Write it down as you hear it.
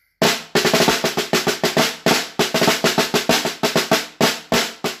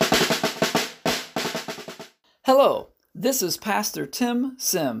Hello, this is Pastor Tim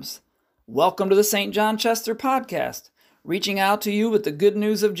Sims. Welcome to the St. John Chester podcast, reaching out to you with the good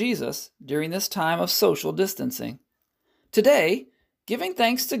news of Jesus during this time of social distancing. Today, giving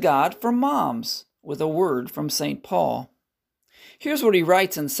thanks to God for moms with a word from St. Paul. Here's what he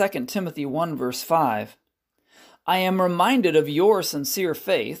writes in 2 Timothy 1 verse 5. I am reminded of your sincere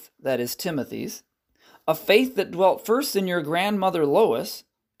faith, that is Timothy's, a faith that dwelt first in your grandmother Lois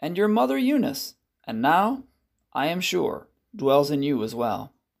and your mother Eunice, and now, I am sure, dwells in you as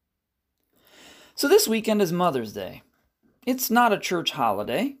well. So this weekend is Mother's Day. It's not a church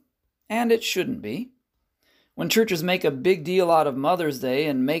holiday, and it shouldn't be. When churches make a big deal out of Mother's Day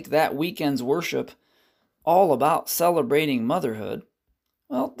and make that weekend's worship all about celebrating motherhood,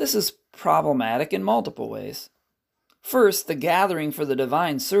 well, this is problematic in multiple ways. First, the gathering for the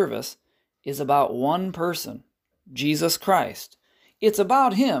divine service is about one person, Jesus Christ. It's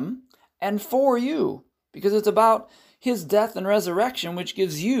about Him and for you, because it's about His death and resurrection, which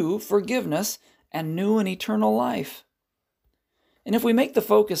gives you forgiveness and new and eternal life. And if we make the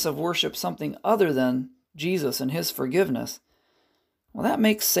focus of worship something other than Jesus and His forgiveness, well, that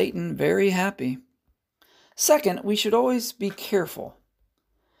makes Satan very happy. Second, we should always be careful.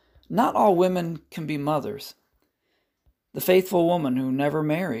 Not all women can be mothers. The faithful woman who never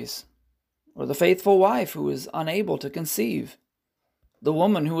marries, or the faithful wife who is unable to conceive, the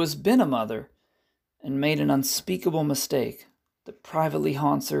woman who has been a mother and made an unspeakable mistake that privately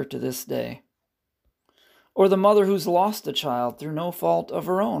haunts her to this day, or the mother who's lost a child through no fault of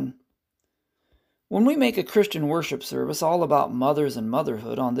her own. When we make a Christian worship service all about mothers and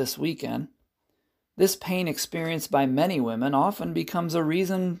motherhood on this weekend, this pain experienced by many women often becomes a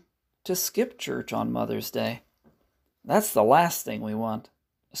reason to skip church on Mother's Day. That's the last thing we want,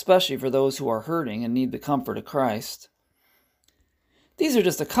 especially for those who are hurting and need the comfort of Christ. These are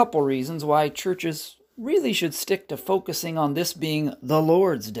just a couple reasons why churches really should stick to focusing on this being the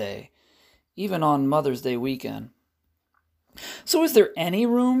Lord's Day, even on Mother's Day weekend. So is there any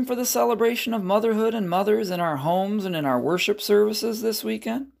room for the celebration of motherhood and mothers in our homes and in our worship services this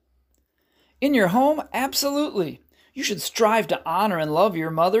weekend? In your home, absolutely. You should strive to honor and love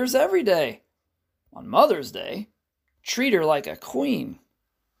your mothers every day. On Mother's Day, treat her like a queen.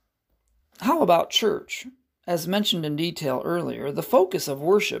 How about church? As mentioned in detail earlier, the focus of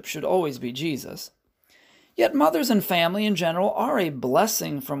worship should always be Jesus. Yet mothers and family in general are a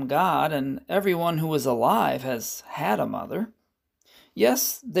blessing from God, and everyone who is alive has had a mother.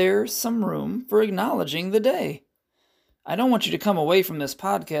 Yes, there's some room for acknowledging the day. I don't want you to come away from this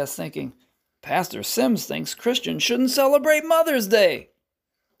podcast thinking, Pastor Sims thinks Christians shouldn't celebrate Mother's Day.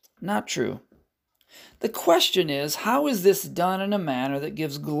 Not true. The question is, how is this done in a manner that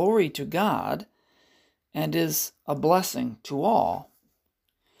gives glory to God and is a blessing to all?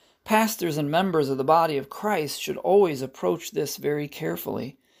 Pastors and members of the body of Christ should always approach this very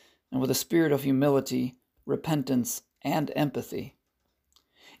carefully and with a spirit of humility, repentance, and empathy.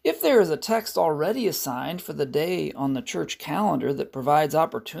 If there is a text already assigned for the day on the church calendar that provides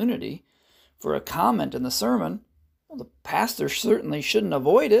opportunity for a comment in the sermon, well, the pastor certainly shouldn't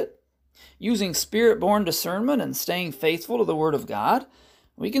avoid it. Using Spirit-born discernment and staying faithful to the Word of God,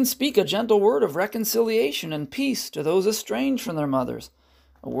 we can speak a gentle word of reconciliation and peace to those estranged from their mothers,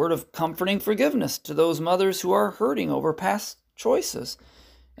 a word of comforting forgiveness to those mothers who are hurting over past choices,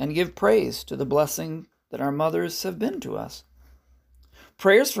 and give praise to the blessing that our mothers have been to us.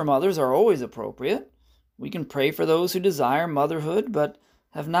 Prayers for mothers are always appropriate. We can pray for those who desire motherhood but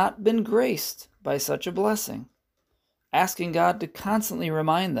have not been graced by such a blessing, asking God to constantly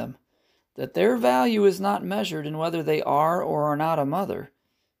remind them that their value is not measured in whether they are or are not a mother,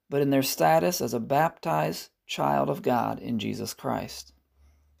 but in their status as a baptized child of God in Jesus Christ.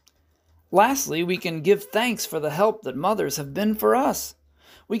 Lastly, we can give thanks for the help that mothers have been for us.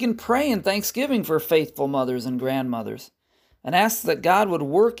 We can pray in thanksgiving for faithful mothers and grandmothers, and ask that God would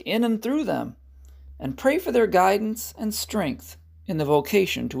work in and through them, and pray for their guidance and strength in the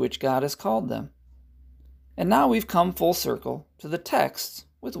vocation to which God has called them. And now we've come full circle to the texts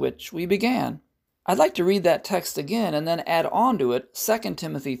with which we began. I'd like to read that text again and then add on to it 2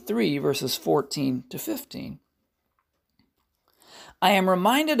 Timothy 3 verses 14 to 15. I am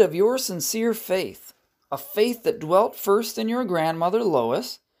reminded of your sincere faith, a faith that dwelt first in your grandmother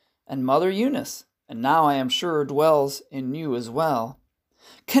Lois and mother Eunice, and now I am sure dwells in you as well.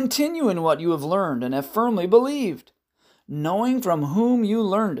 Continue in what you have learned and have firmly believed, knowing from whom you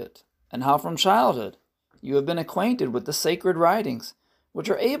learned it, and how from childhood you have been acquainted with the sacred writings, which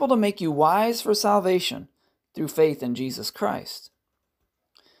are able to make you wise for salvation through faith in Jesus Christ.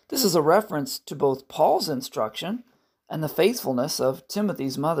 This is a reference to both Paul's instruction and the faithfulness of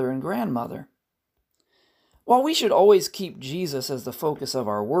Timothy's mother and grandmother. While we should always keep Jesus as the focus of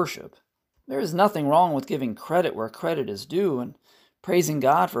our worship, there is nothing wrong with giving credit where credit is due and praising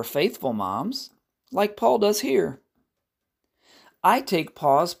God for faithful moms, like Paul does here. I take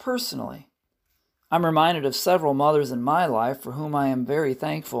pause personally. I'm reminded of several mothers in my life for whom I am very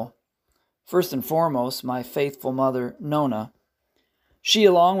thankful. First and foremost, my faithful mother, Nona. She,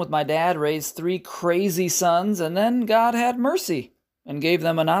 along with my dad, raised 3 crazy sons, and then God had mercy and gave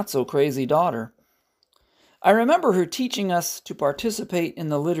them a not-so-crazy daughter. I remember her teaching us to participate in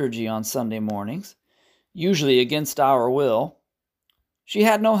the liturgy on Sunday mornings, usually against our will. She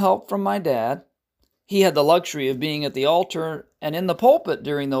had no help from my dad. He had the luxury of being at the altar and in the pulpit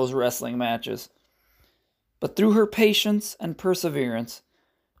during those wrestling matches. But through her patience and perseverance,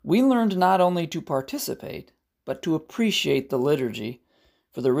 we learned not only to participate, but to appreciate the liturgy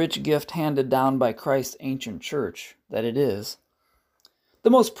for the rich gift handed down by Christ's ancient church that it is. The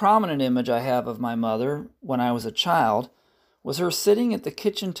most prominent image I have of my mother when I was a child was her sitting at the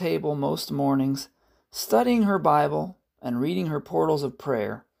kitchen table most mornings, studying her Bible and reading her portals of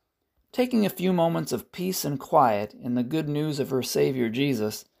prayer, taking a few moments of peace and quiet in the good news of her Savior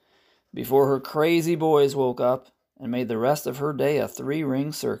Jesus, before her crazy boys woke up and made the rest of her day a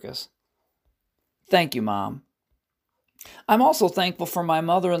 3-ring circus. Thank you, Mom. I'm also thankful for my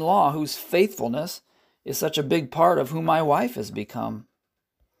mother-in-law, whose faithfulness is such a big part of who my wife has become.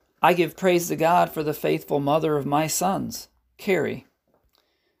 I give praise to God for the faithful mother of my sons, Carrie.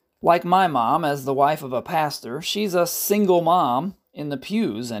 Like my mom, as the wife of a pastor, she's a single mom, in the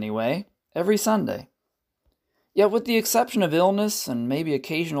pews anyway, every Sunday. Yet with the exception of illness and maybe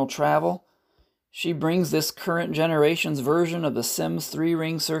occasional travel, she brings this current generation's version of the Sims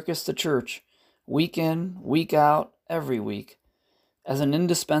 3-ring circus to church, week in, week out, every week, as an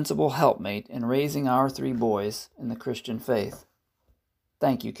indispensable helpmate in raising our 3 boys in the Christian faith.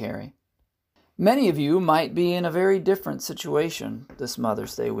 Thank you, Carrie. Many of you might be in a very different situation this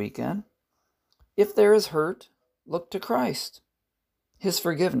Mother's Day weekend. If there is hurt, look to Christ. His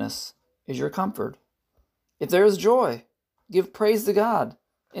forgiveness is your comfort. If there is joy, give praise to God.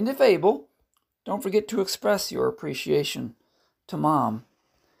 And if able, don't forget to express your appreciation to Mom.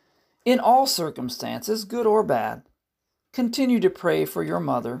 In all circumstances, good or bad, continue to pray for your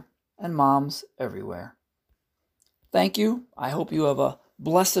mother and moms everywhere. Thank you. I hope you have a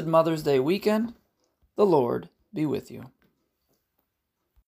blessed Mother's Day weekend. The Lord be with you.